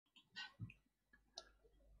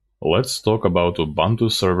Let's talk about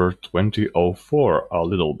Ubuntu Server 20.04 a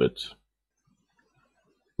little bit.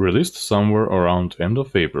 Released somewhere around end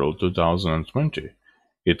of April 2020,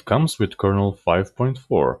 it comes with kernel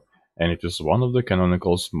 5.4 and it is one of the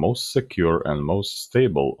Canonical's most secure and most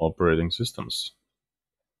stable operating systems.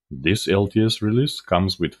 This LTS release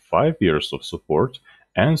comes with 5 years of support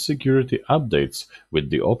and security updates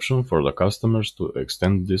with the option for the customers to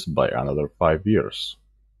extend this by another 5 years.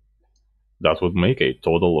 That would make a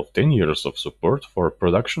total of 10 years of support for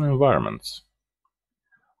production environments.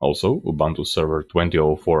 Also, Ubuntu Server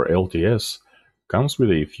 20.04 LTS comes with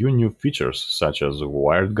a few new features such as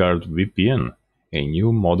WiredGuard VPN, a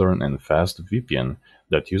new modern and fast VPN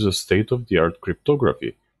that uses state-of-the-art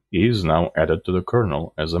cryptography is now added to the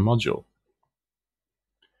kernel as a module.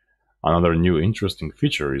 Another new interesting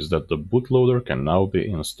feature is that the bootloader can now be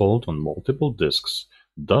installed on multiple disks,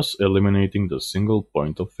 thus eliminating the single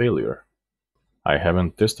point of failure. I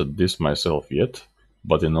haven't tested this myself yet,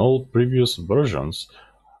 but in all previous versions,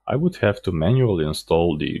 I would have to manually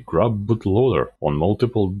install the grub bootloader on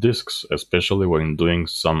multiple disks, especially when doing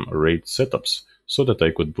some RAID setups, so that I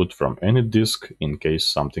could boot from any disk in case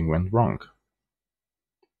something went wrong.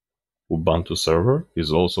 Ubuntu Server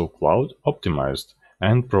is also cloud optimized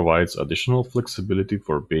and provides additional flexibility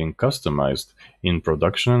for being customized in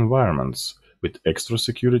production environments with extra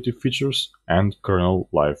security features and kernel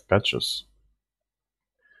live patches.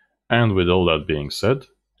 And with all that being said,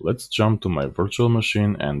 let's jump to my virtual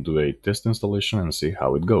machine and do a test installation and see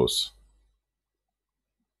how it goes.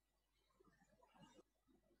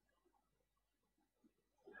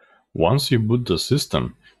 Once you boot the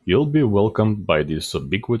system, you'll be welcomed by this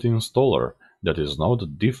Ubiquiti installer that is now the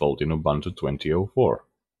default in Ubuntu 20.04.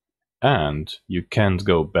 And you can't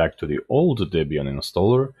go back to the old Debian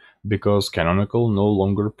installer because Canonical no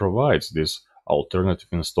longer provides these alternative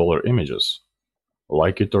installer images.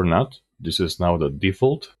 Like it or not, this is now the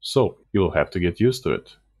default, so you'll have to get used to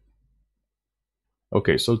it.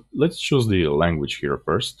 Okay, so let's choose the language here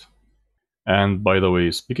first. And by the way,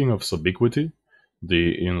 speaking of Ubiquiti,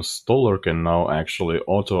 the installer can now actually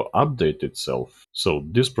auto-update itself. So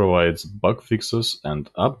this provides bug fixes and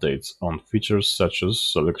updates on features such as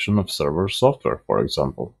selection of server software, for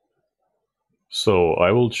example. So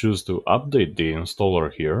I will choose to update the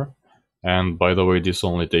installer here. And by the way, this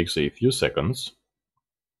only takes a few seconds.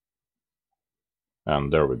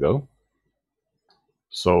 And there we go.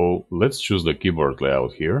 So let's choose the keyboard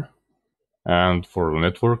layout here. And for the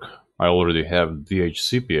network, I already have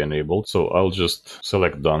DHCP enabled, so I'll just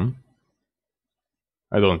select Done.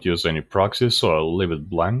 I don't use any proxies, so I'll leave it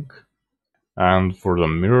blank. And for the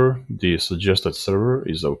mirror, the suggested server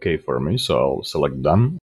is okay for me, so I'll select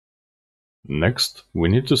Done. Next, we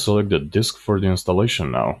need to select the disk for the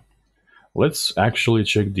installation now. Let's actually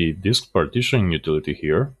check the disk partitioning utility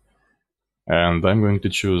here. And I'm going to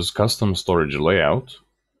choose Custom Storage Layout.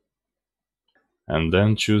 And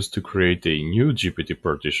then choose to create a new GPT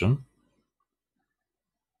partition.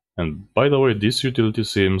 And by the way, this utility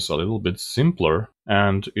seems a little bit simpler,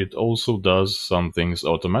 and it also does some things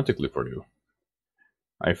automatically for you.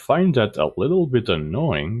 I find that a little bit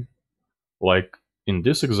annoying. Like in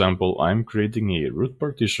this example, I'm creating a root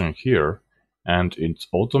partition here, and it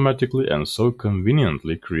automatically and so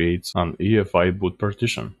conveniently creates an EFI boot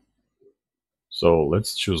partition. So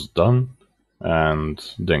let's choose Done, and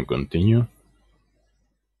then Continue.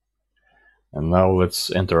 And now let's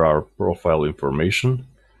enter our profile information,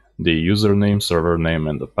 the username, server name,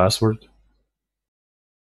 and the password.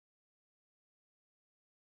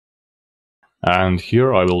 And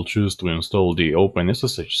here I will choose to install the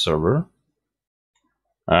OpenSSH server.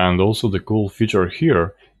 And also the cool feature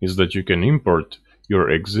here is that you can import your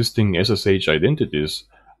existing SSH identities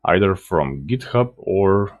either from GitHub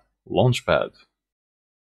or Launchpad.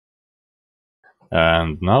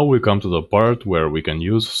 And now we come to the part where we can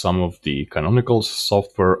use some of the Canonical's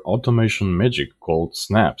software automation magic called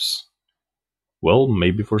snaps. Well,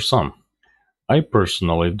 maybe for some. I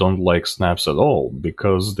personally don't like snaps at all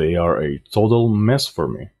because they are a total mess for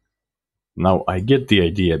me. Now I get the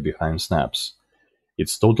idea behind snaps.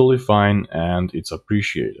 It's totally fine and it's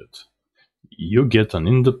appreciated. You get an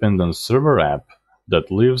independent server app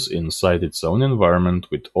that lives inside its own environment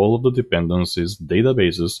with all of the dependencies,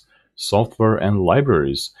 databases, software, and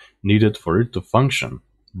libraries needed for it to function,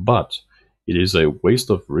 but it is a waste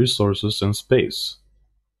of resources and space.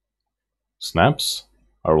 Snaps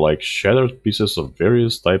are like shattered pieces of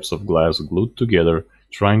various types of glass glued together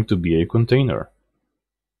trying to be a container.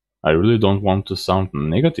 I really don't want to sound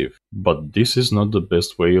negative, but this is not the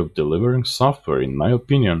best way of delivering software in my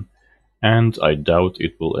opinion, and I doubt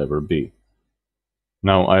it will ever be.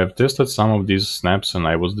 Now, I have tested some of these snaps and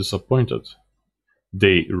I was disappointed.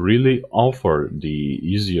 They really offer the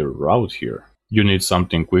easier route here. You need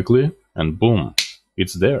something quickly, and boom,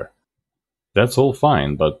 it's there. That's all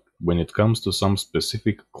fine, but when it comes to some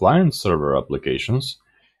specific client-server applications,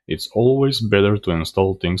 it's always better to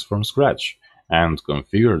install things from scratch and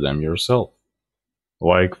configure them yourself.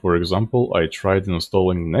 Like, for example, I tried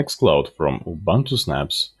installing Nextcloud from Ubuntu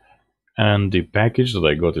Snaps, and the package that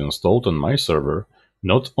I got installed on my server,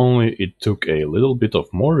 not only it took a little bit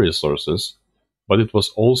of more resources, but it was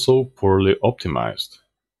also poorly optimized.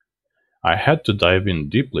 I had to dive in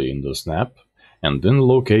deeply in the snap, and then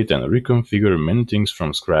locate and reconfigure many things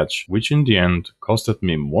from scratch, which in the end costed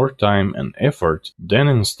me more time and effort than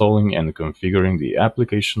installing and configuring the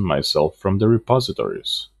application myself from the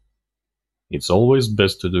repositories. It's always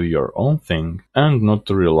best to do your own thing and not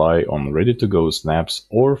to rely on ready-to-go snaps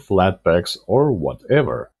or flatpaks or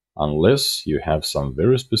whatever, unless you have some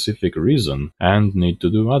very specific reason and need to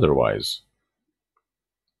do otherwise.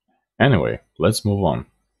 Anyway, let's move on.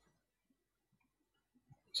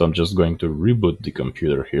 So I'm just going to reboot the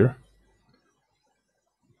computer here.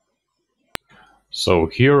 So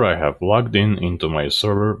here I have logged in into my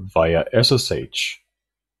server via SSH.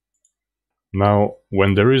 Now,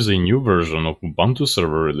 when there is a new version of Ubuntu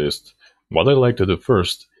Server released, what I like to do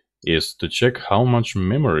first is to check how much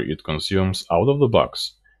memory it consumes out of the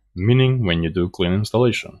box, meaning when you do clean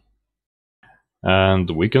installation. And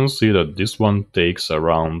we can see that this one takes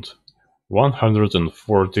around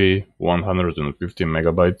 140-150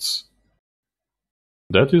 megabytes.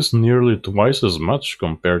 That is nearly twice as much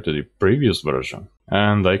compared to the previous version,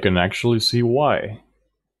 and I can actually see why.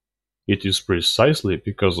 It is precisely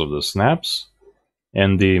because of the snaps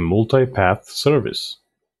and the multipath service.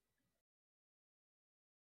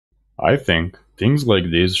 I think things like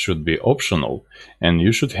these should be optional, and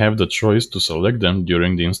you should have the choice to select them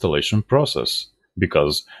during the installation process,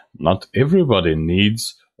 because not everybody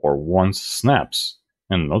needs or wants snaps,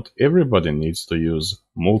 and not everybody needs to use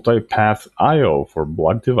multipath I/O for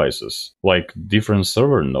blocked devices, like different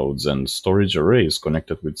server nodes and storage arrays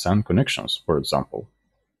connected with SAN connections, for example.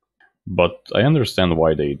 But I understand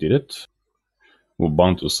why they did it.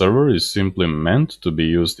 Ubuntu Server is simply meant to be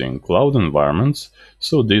used in cloud environments,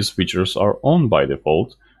 so these features are on by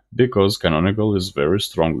default because Canonical is very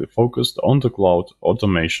strongly focused on the cloud,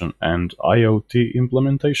 automation, and IoT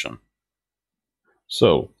implementation.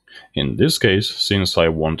 So, in this case, since I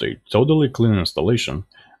want a totally clean installation,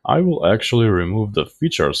 I will actually remove the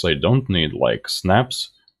features I don't need like snaps,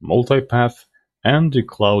 multipath, and the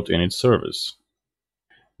cloud init service.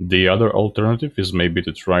 The other alternative is maybe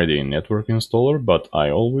to try the network installer, but I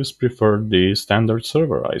always prefer the standard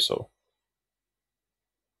server ISO.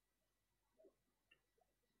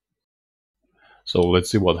 So let's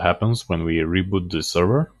see what happens when we reboot the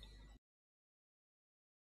server.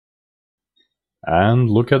 And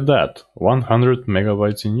look at that, 100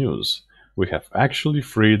 megabytes in use. We have actually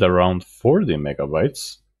freed around 40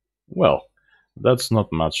 megabytes. Well, that's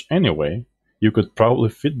not much anyway. You could probably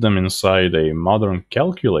fit them inside a modern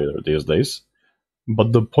calculator these days.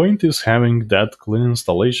 But the point is having that clean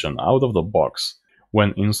installation out of the box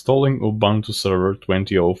when installing Ubuntu Server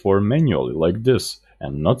 20.04 manually like this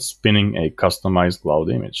and not spinning a customized cloud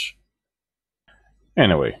image.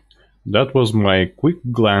 Anyway, that was my quick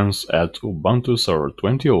glance at Ubuntu Server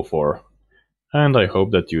 20.04, and I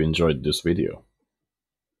hope that you enjoyed this video.